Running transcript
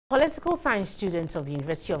Political science students of the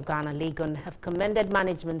University of Ghana, Legon, have commended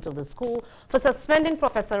management of the school for suspending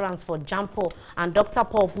Professor Ransford Gyampo and Dr.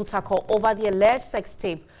 Paul Butakor over the alleged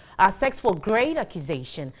sex for grade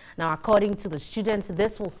accusation. Now, according to the students,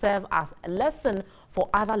 this will serve as a lesson for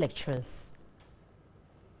other lecturers.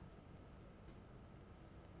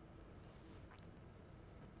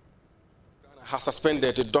 Ghana has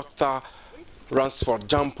suspended Dr. Ransford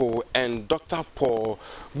Gyampo and Dr. Paul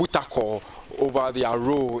Butakor over their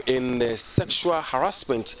role in the sexual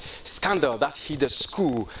harassment scandal that hit the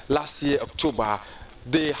school last year, October.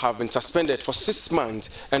 They have been suspended for 6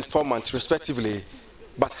 months and 4 months, respectively.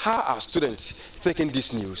 But how are students taking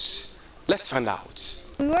this news? Let's find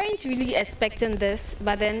out. We weren't really expecting this,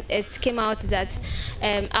 but then it came out that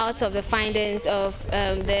out of the findings of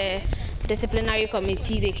the disciplinary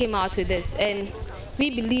committee, they came out with this. And we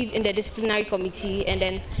believe in the disciplinary committee, and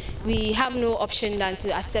then we have no option than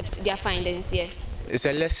to accept their findings here. It's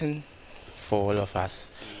a lesson for all of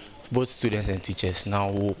us, both students and teachers. Now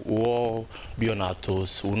we'll all be on our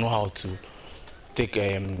toes. We'll know how to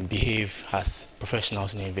behave as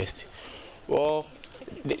professionals in the university. Well,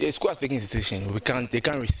 the school has taken a decision. They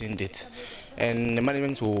can't rescind it, and the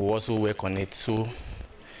management will also work on it. So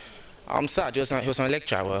I'm sad. He was my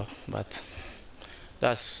lecturer, but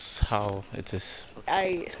that's how it is.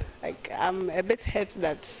 I'm a bit hurt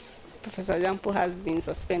that Professor Gyampo has been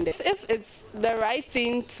suspended. If it's the right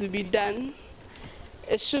thing to be done,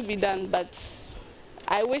 it should be done, but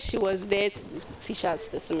I wish he was there to teach us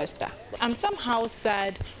the semester. I'm somehow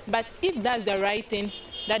sad, but if that's the right thing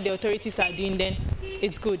that the authorities are doing, then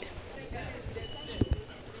it's good.